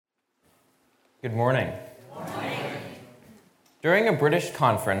Good morning. During a British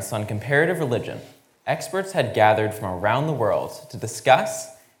conference on comparative religion, experts had gathered from around the world to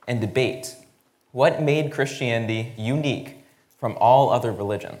discuss and debate what made Christianity unique from all other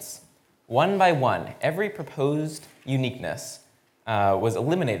religions. One by one, every proposed uniqueness was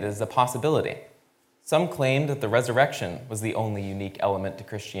eliminated as a possibility. Some claimed that the resurrection was the only unique element to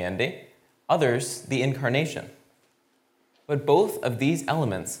Christianity, others the incarnation. But both of these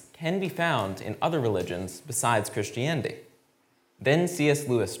elements can be found in other religions besides Christianity. Then C.S.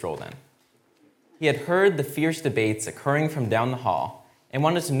 Lewis strolled in. He had heard the fierce debates occurring from down the hall and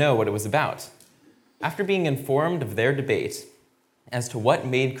wanted to know what it was about. After being informed of their debate as to what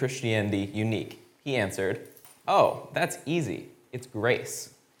made Christianity unique, he answered, "Oh, that's easy. It's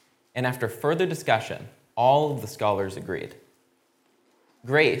grace." And after further discussion, all of the scholars agreed.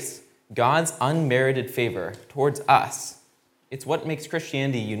 Grace, God's unmerited favor towards us, it's what makes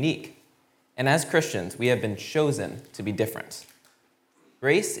Christianity unique. And as Christians, we have been chosen to be different.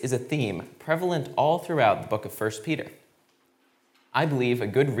 Grace is a theme prevalent all throughout the book of 1 Peter. I believe a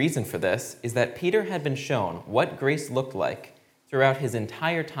good reason for this is that Peter had been shown what grace looked like throughout his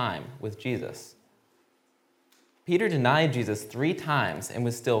entire time with Jesus. Peter denied Jesus 3 times and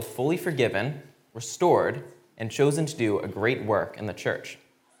was still fully forgiven, restored, and chosen to do a great work in the church.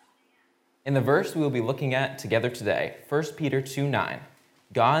 In the verse we will be looking at together today, 1 Peter 2:9,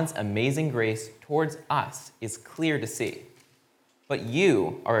 God's amazing grace towards us is clear to see. But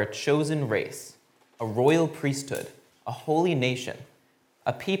you are a chosen race, a royal priesthood, a holy nation,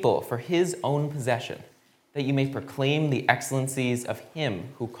 a people for his own possession, that you may proclaim the excellencies of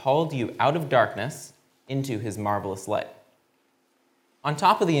him who called you out of darkness into his marvelous light. On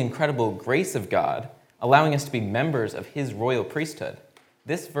top of the incredible grace of God, allowing us to be members of his royal priesthood,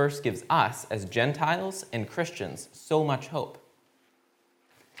 this verse gives us, as Gentiles and Christians, so much hope.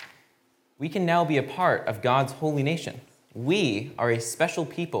 We can now be a part of God's holy nation. We are a special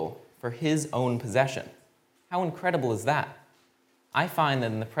people for his own possession. How incredible is that? I find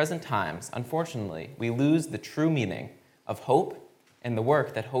that in the present times, unfortunately, we lose the true meaning of hope and the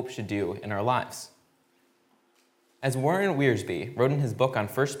work that hope should do in our lives. As Warren Wiersbe wrote in his book on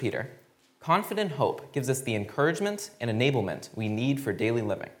 1 Peter, confident hope gives us the encouragement and enablement we need for daily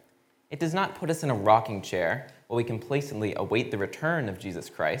living. It does not put us in a rocking chair while we complacently await the return of Jesus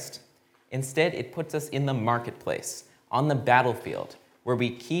Christ. Instead, it puts us in the marketplace, on the battlefield, where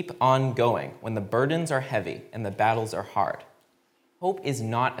we keep on going when the burdens are heavy and the battles are hard. Hope is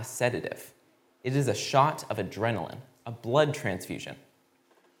not a sedative. It is a shot of adrenaline, a blood transfusion.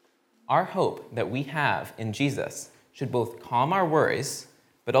 Our hope that we have in Jesus should both calm our worries,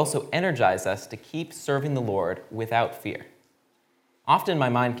 but also energize us to keep serving the Lord without fear. Often my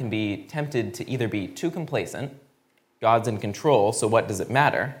mind can be tempted to either be too complacent, God's in control, so what does it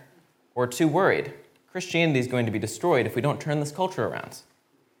matter, or too worried, Christianity is going to be destroyed if we don't turn this culture around.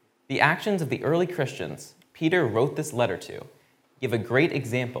 The actions of the early Christians Peter wrote this letter to give a great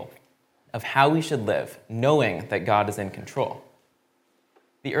example of how we should live, knowing that God is in control.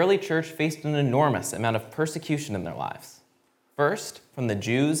 The early church faced an enormous amount of persecution in their lives. First, from the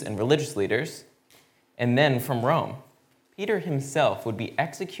Jews and religious leaders, and then from Rome. Peter himself would be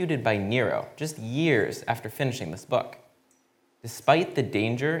executed by Nero just years after finishing this book. Despite the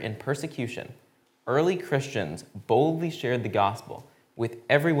danger and persecution, early Christians boldly shared the gospel with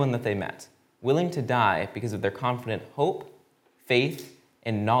everyone that they met, willing to die because of their confident hope, faith,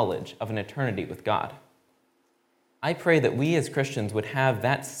 and knowledge of an eternity with God. I pray that we as Christians would have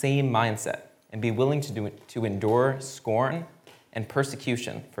that same mindset and be willing to endure scorn and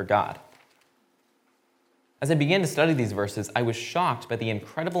persecution for God. As I began to study these verses, I was shocked by the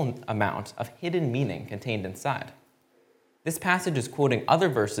incredible amount of hidden meaning contained inside. This passage is quoting other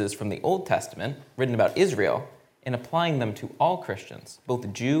verses from the Old Testament written about Israel and applying them to all Christians,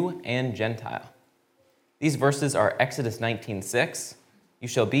 both Jew and Gentile. These verses are Exodus 19:6, "You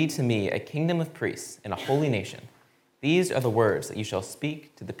shall be to me a kingdom of priests and a holy nation. These are the words that you shall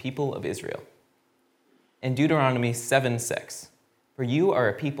speak to the people of Israel." And Deuteronomy 7:6, "For you are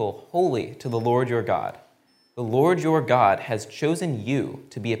a people holy to the Lord your God. The Lord your God has chosen you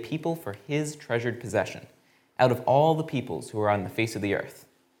to be a people for his treasured possession, out of all the peoples who are on the face of the earth."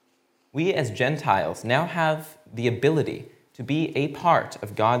 We as Gentiles now have the ability to be a part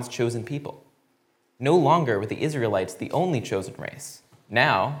of God's chosen people. No longer were the Israelites the only chosen race.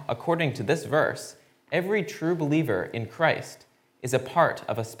 Now, according to this verse, every true believer in Christ is a part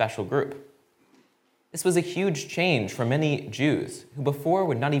of a special group. This was a huge change for many Jews who before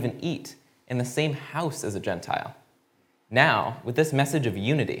would not even eat in the same house as a Gentile. Now, with this message of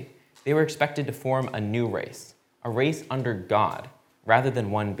unity, they were expected to form a new race, a race under God, rather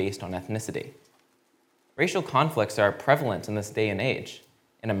than one based on ethnicity. Racial conflicts are prevalent in this day and age,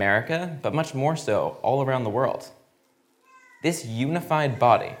 in America, but much more so all around the world. This unified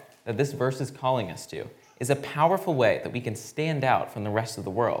body that this verse is calling us to is a powerful way that we can stand out from the rest of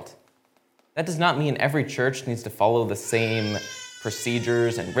the world. That does not mean every church needs to follow the same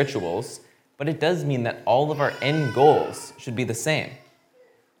procedures and rituals, but it does mean that all of our end goals should be the same.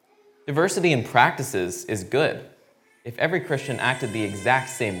 Diversity in practices is good. If every Christian acted the exact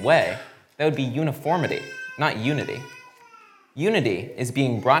same way, that would be uniformity, not unity. Unity is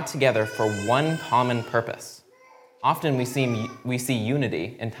being brought together for one common purpose. Often we see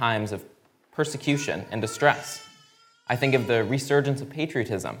unity in times of persecution and distress. I think of the resurgence of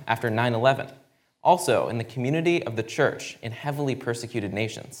patriotism after 9/11, also in the community of the church in heavily persecuted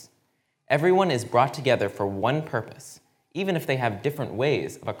nations. Everyone is brought together for one purpose, even if they have different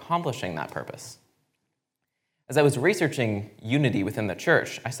ways of accomplishing that purpose. As I was researching unity within the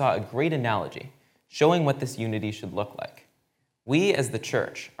church, I saw a great analogy showing what this unity should look like. We as the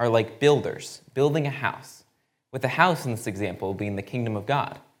church are like builders building a house, with the house in this example being the kingdom of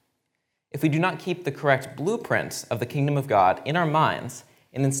God. If we do not keep the correct blueprints of the kingdom of God in our minds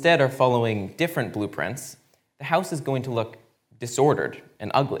and instead are following different blueprints, the house is going to look disordered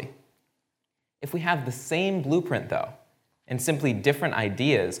and ugly. If we have the same blueprint, though, and simply different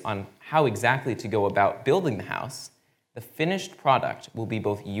ideas on how exactly to go about building the house, the finished product will be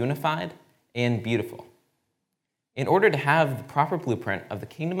both unified and beautiful. In order to have the proper blueprint of the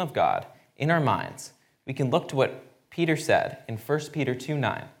kingdom of God in our minds, we can look to what Peter said in 1 Peter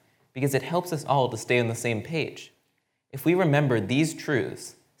 2:9, because it helps us all to stay on the same page. If we remember these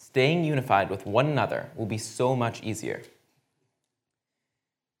truths, staying unified with one another will be so much easier.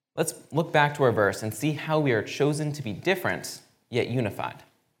 Let's look back to our verse and see how we are chosen to be different, yet unified.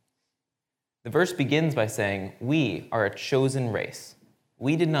 The verse begins by saying, we are a chosen race.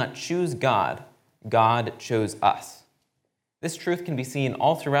 We did not choose God, God chose us. This truth can be seen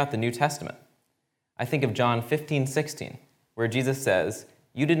all throughout the New Testament. I think of John 15:16, where Jesus says,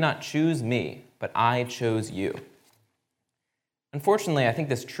 you did not choose me, but I chose you. Unfortunately, I think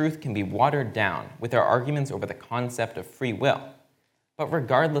this truth can be watered down with our arguments over the concept of free will. But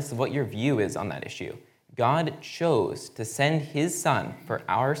regardless of what your view is on that issue, God chose to send his Son for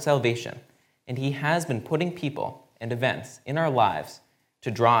our salvation, and he has been putting people and events in our lives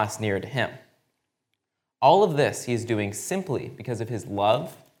to draw us nearer to him. All of this he is doing simply because of his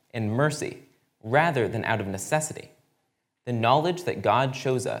love and mercy, rather than out of necessity. The knowledge that God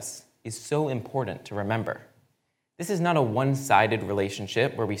chose us is so important to remember. This is not a one-sided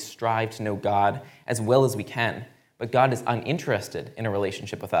relationship where we strive to know God as well as we can, but God is uninterested in a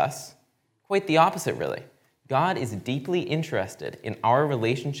relationship with us. Quite the opposite, really. God is deeply interested in our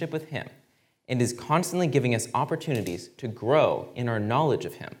relationship with him and is constantly giving us opportunities to grow in our knowledge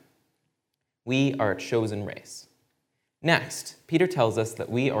of him. We are a chosen race. Next, Peter tells us that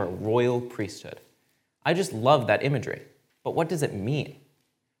we are a royal priesthood. I just love that imagery, but what does it mean?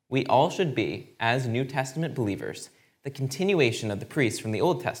 We all should be, as New Testament believers, the continuation of the priests from the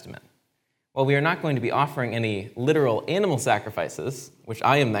Old Testament. While we are not going to be offering any literal animal sacrifices, which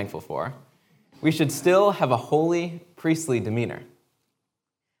I am thankful for, we should still have a holy, priestly demeanor.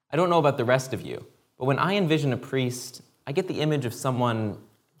 I don't know about the rest of you, but when I envision a priest, I get the image of someone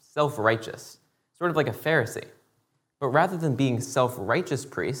self-righteous, sort of like a Pharisee. But rather than being self-righteous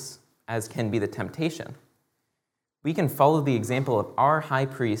priests, as can be the temptation, we can follow the example of our high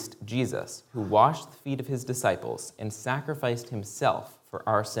priest, Jesus, who washed the feet of his disciples and sacrificed himself for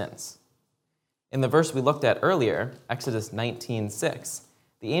our sins. In the verse we looked at earlier, Exodus 19:6,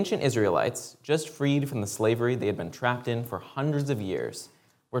 the ancient Israelites, just freed from the slavery they had been trapped in for hundreds of years,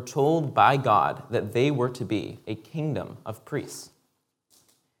 were told by God that they were to be a kingdom of priests.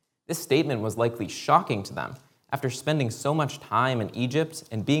 This statement was likely shocking to them after spending so much time in Egypt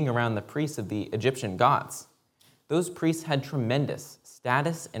and being around the priests of the Egyptian gods. Those priests had tremendous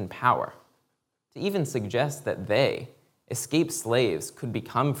status and power. To even suggest that they, escaped slaves, could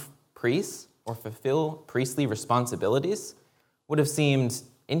become priests or fulfill priestly responsibilities would have seemed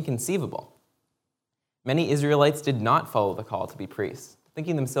inconceivable. Many Israelites did not follow the call to be priests,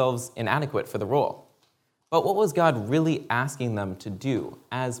 thinking themselves inadequate for the role. But what was God really asking them to do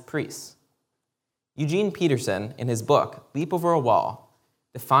as priests? Eugene Peterson, in his book, Leap Over a Wall,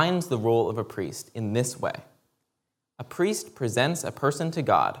 defines the role of a priest in this way. A priest presents a person to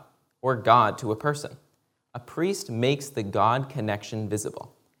God, or God to a person. A priest makes the God connection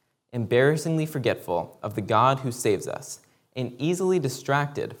visible, embarrassingly forgetful of the God who saves us, and easily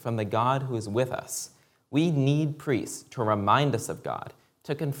distracted from the God who is with us. We need priests to remind us of God,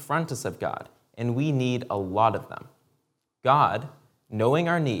 to confront us of God, and we need a lot of them. God knowing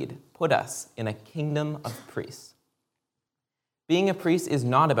our need, put us in a kingdom of priests. Being a priest is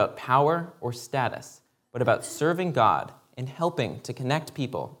not about power or status, but about serving God and helping to connect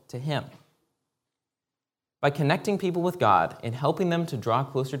people to Him. By connecting people with God and helping them to draw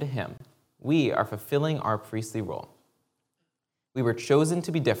closer to Him, we are fulfilling our priestly role. We were chosen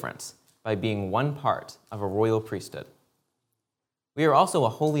to be different by being one part of a royal priesthood. We are also a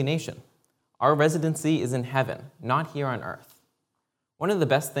holy nation. Our residency is in heaven, not here on earth. One of the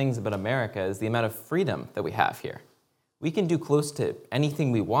best things about America is the amount of freedom that we have here. We can do close to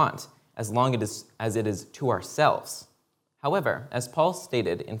anything we want as long as it is to ourselves. However, as Paul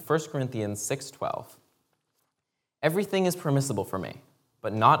stated in 1 Corinthians 6:12, everything is permissible for me,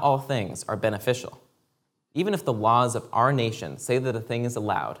 but not all things are beneficial. Even if the laws of our nation say that a thing is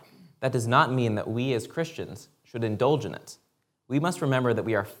allowed, that does not mean that we as Christians should indulge in it. We must remember that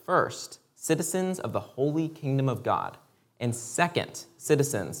we are first citizens of the holy kingdom of God, and second,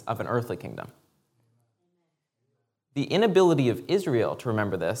 citizens of an earthly kingdom. The inability of Israel to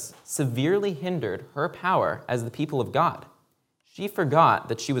remember this severely hindered her power as the people of God. She forgot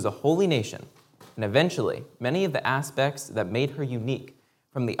that she was a holy nation, and eventually, many of the aspects that made her unique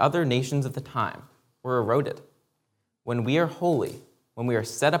from the other nations of the time were eroded. When we are holy, when we are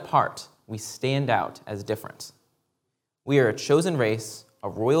set apart, we stand out as different. We are a chosen race, a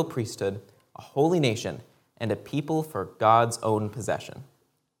royal priesthood, a holy nation, and a people for God's own possession.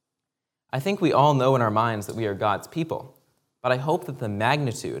 I think we all know in our minds that we are God's people, but I hope that the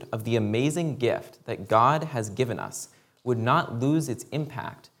magnitude of the amazing gift that God has given us would not lose its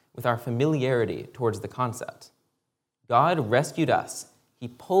impact with our familiarity towards the concept. God rescued us. He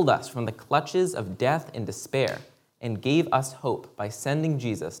pulled us from the clutches of death and despair and gave us hope by sending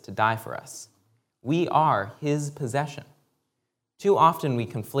Jesus to die for us. We are His possession. Too often we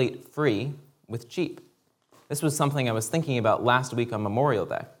conflate free with cheap. This was something I was thinking about last week on Memorial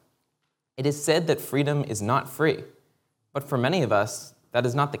Day. It is said that freedom is not free, but for many of us, that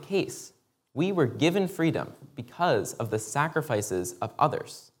is not the case. We were given freedom because of the sacrifices of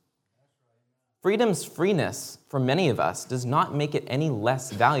others. Freedom's freeness for many of us does not make it any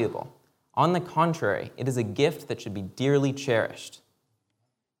less valuable. On the contrary, it is a gift that should be dearly cherished.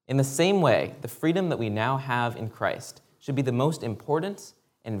 In the same way, the freedom that we now have in Christ should be the most important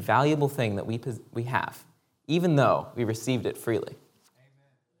and valuable thing that we have, even though we received it freely.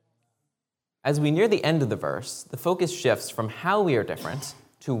 As we near the end of the verse, the focus shifts from how we are different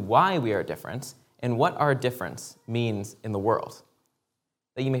to why we are different and what our difference means in the world.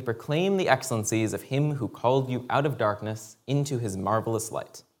 That you may proclaim the excellencies of Him who called you out of darkness into His marvelous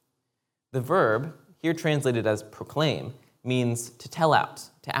light. The verb, here translated as proclaim, means to tell out,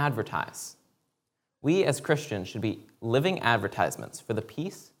 to advertise. We as Christians should be living advertisements for the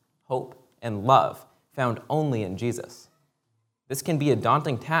peace, hope, and love found only in Jesus. This can be a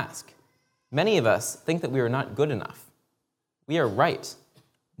daunting task. Many of us think that we are not good enough. We are right.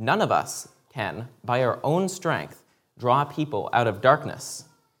 None of us can, by our own strength, draw people out of darkness.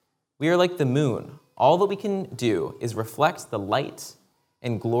 We are like the moon. All that we can do is reflect the light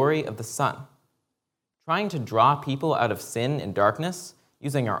and glory of the sun. Trying to draw people out of sin and darkness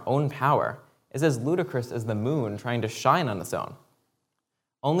using our own power is as ludicrous as the moon trying to shine on its own.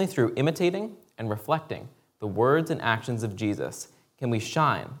 Only through imitating and reflecting the words and actions of Jesus can we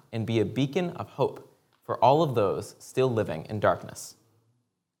shine and be a beacon of hope for all of those still living in darkness.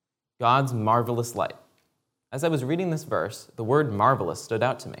 God's marvelous light. As I was reading this verse, the word marvelous stood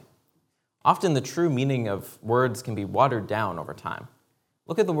out to me. Often the true meaning of words can be watered down over time.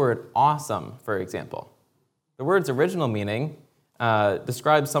 Look at the word awesome, for example. The word's original meaning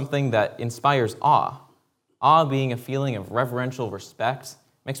describes something that inspires awe. Awe being a feeling of reverential respect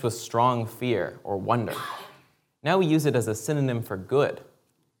mixed with strong fear or wonder. Now we use it as a synonym for good.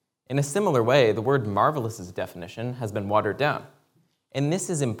 In a similar way, the word marvelous's definition has been watered down. And this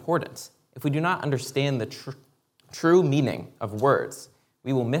is important. If we do not understand the true meaning of words,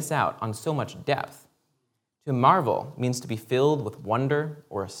 we will miss out on so much depth. To marvel means to be filled with wonder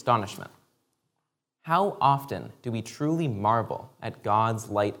or astonishment. How often do we truly marvel at God's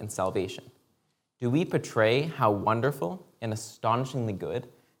light and salvation? Do we portray how wonderful and astonishingly good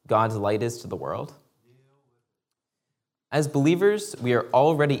God's light is to the world? As believers, we are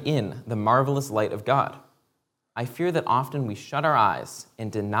already in the marvelous light of God. I fear that often we shut our eyes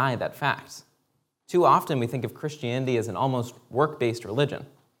and deny that fact. Too often we think of Christianity as an almost work-based religion.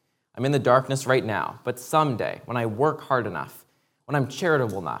 I'm in the darkness right now, but someday, when I work hard enough, when I'm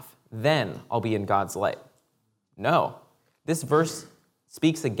charitable enough, then I'll be in God's light. No, this verse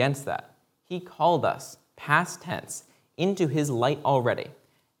speaks against that. He called us, past tense, into His light already.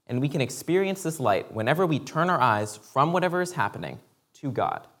 And we can experience this light whenever we turn our eyes from whatever is happening to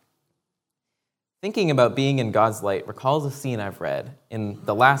God. Thinking about being in God's light recalls a scene I've read in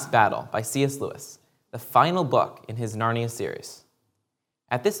The Last Battle by C.S. Lewis, the final book in his Narnia series.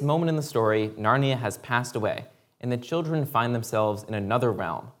 At this moment in the story, Narnia has passed away, and the children find themselves in another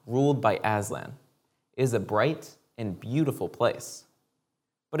realm, ruled by Aslan. It is a bright and beautiful place.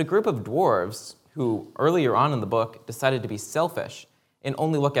 But a group of dwarves, who earlier on in the book decided to be selfish and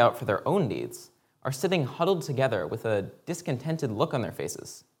only look out for their own needs, are sitting huddled together with a discontented look on their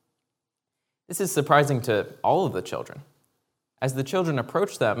faces. This is surprising to all of the children. As the children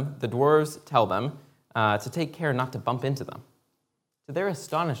approach them, the dwarves tell them to take care not to bump into them. To their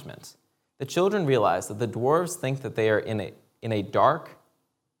astonishment, the children realize that the dwarves think that they are in a dark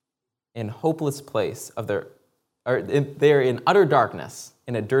and hopeless place they are in utter darkness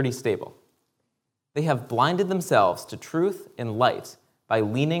in a dirty stable. They have blinded themselves to truth and light by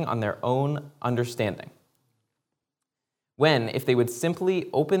leaning on their own understanding. When, if they would simply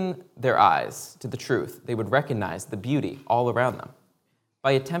open their eyes to the truth, they would recognize the beauty all around them.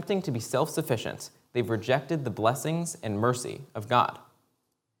 By attempting to be self-sufficient, they've rejected the blessings and mercy of God.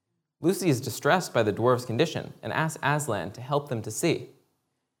 Lucy is distressed by the dwarves' condition and asks Aslan to help them to see.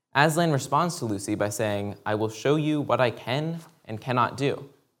 Aslan responds to Lucy by saying, "I will show you what I can and cannot do."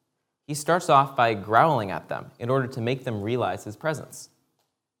 He starts off by growling at them in order to make them realize his presence.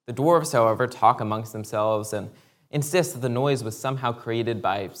 The dwarves, however, talk amongst themselves and insist that the noise was somehow created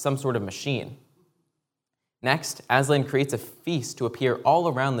by some sort of machine. Next, Aslan creates a feast to appear all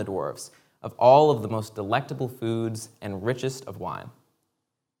around the dwarves of all of the most delectable foods and richest of wine.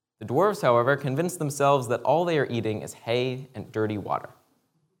 The dwarves, however, convince themselves that all they are eating is hay and dirty water.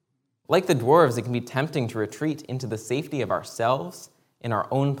 Like the dwarves, it can be tempting to retreat into the safety of ourselves and our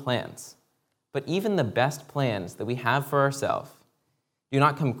own plans. But even the best plans that we have for ourselves do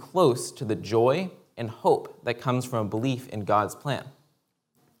not come close to the joy and hope that comes from a belief in God's plan.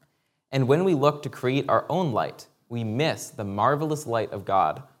 And when we look to create our own light, we miss the marvelous light of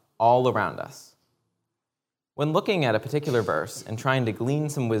God all around us. When looking at a particular verse and trying to glean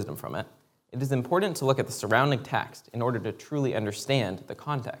some wisdom from it, it is important to look at the surrounding text in order to truly understand the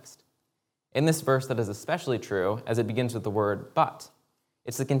context. In this verse, that is especially true as it begins with the word "but."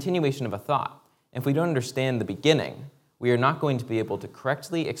 It's the continuation of a thought. If we don't understand the beginning, we are not going to be able to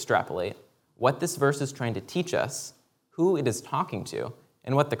correctly extrapolate what this verse is trying to teach us, who it is talking to,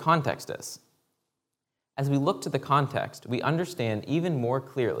 and what the context is. As we look to the context, we understand even more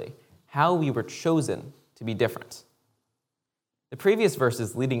clearly how we were chosen to be different. The previous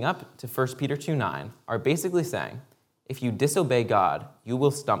verses leading up to 1 Peter 2:9 are basically saying, if you disobey God, you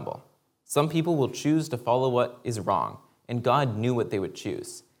will stumble. Some people will choose to follow what is wrong, and God knew what they would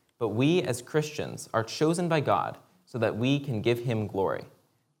choose. But we as Christians are chosen by God so that we can give him glory.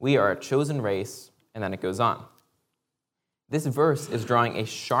 We are a chosen race, and then it goes on. This verse is drawing a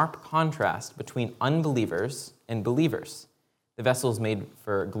sharp contrast between unbelievers and believers, the vessels made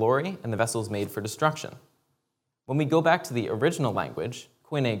for glory and the vessels made for destruction. When we go back to the original language,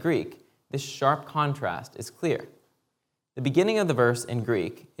 Koine Greek, this sharp contrast is clear. The beginning of the verse in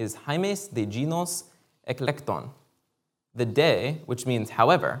Greek is haimes de ginos eklekton. The de, which means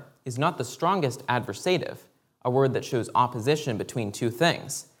however, is not the strongest adversative, a word that shows opposition between two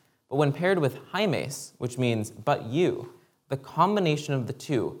things. But when paired with haimes, which means but you, the combination of the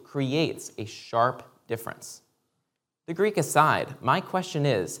two creates a sharp difference. The Greek aside, my question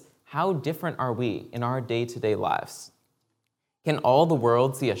is, how different are we in our day-to-day lives? Can all the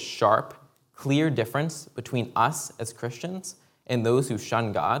world see a sharp, clear difference between us as Christians and those who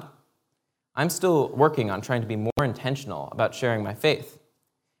shun God? I'm still working on trying to be more intentional about sharing my faith.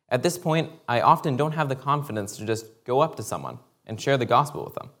 At this point, I often don't have the confidence to just go up to someone and share the gospel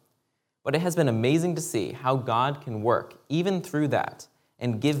with them. But it has been amazing to see how God can work even through that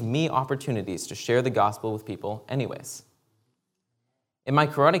and give me opportunities to share the gospel with people anyways. In my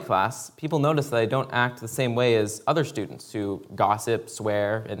karate class, people notice that I don't act the same way as other students who gossip,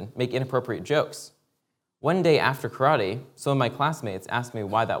 swear, and make inappropriate jokes. One day after karate, some of my classmates asked me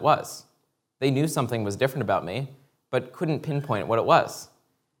why that was. They knew something was different about me, but couldn't pinpoint what it was.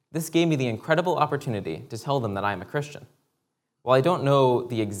 This gave me the incredible opportunity to tell them that I am a Christian. While I don't know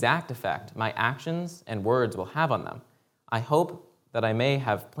the exact effect my actions and words will have on them, I hope that I may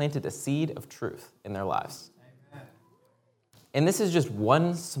have planted a seed of truth in their lives. Amen. And this is just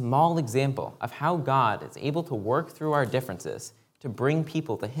one small example of how God is able to work through our differences to bring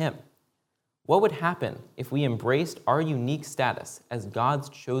people to him. What would happen if we embraced our unique status as God's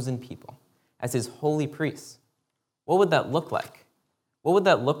chosen people, as his holy priests? What would that look like? What would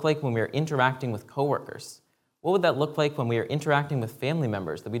that look like when we are interacting with coworkers? What would that look like when we are interacting with family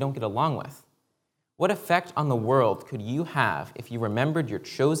members that we don't get along with? What effect on the world could you have if you remembered your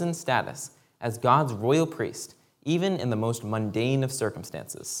chosen status as God's royal priest, even in the most mundane of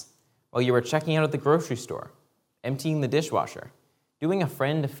circumstances? While you were checking out at the grocery store, emptying the dishwasher, doing a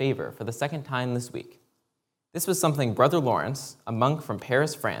friend a favor for the second time this week. This was something Brother Lawrence, a monk from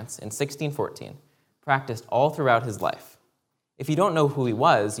Paris, France, in 1614, practiced all throughout his life. If you don't know who he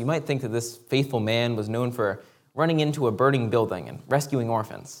was, you might think that this faithful man was known for running into a burning building and rescuing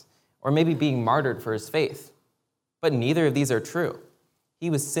orphans, or maybe being martyred for his faith. But neither of these are true.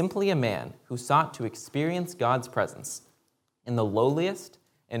 He was simply a man who sought to experience God's presence in the lowliest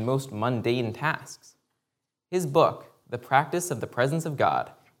and most mundane tasks. His book, The Practice of the Presence of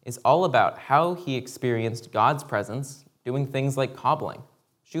God, is all about how he experienced God's presence doing things like cobbling,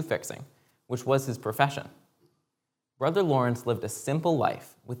 shoe fixing, which was his profession. Brother Lawrence lived a simple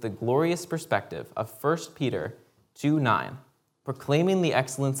life with the glorious perspective of 1 Peter 2:9, proclaiming the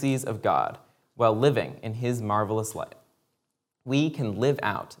excellencies of God while living in his marvelous light. We can live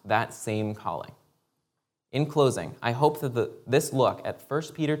out that same calling. In closing, I hope that this look at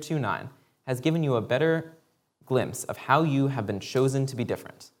 1 Peter 2:9 has given you a better glimpse of how you have been chosen to be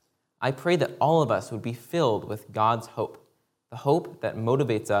different. I pray that all of us would be filled with God's hope, the hope that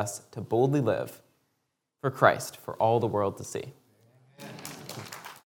motivates us to boldly live for Christ for all the world to see.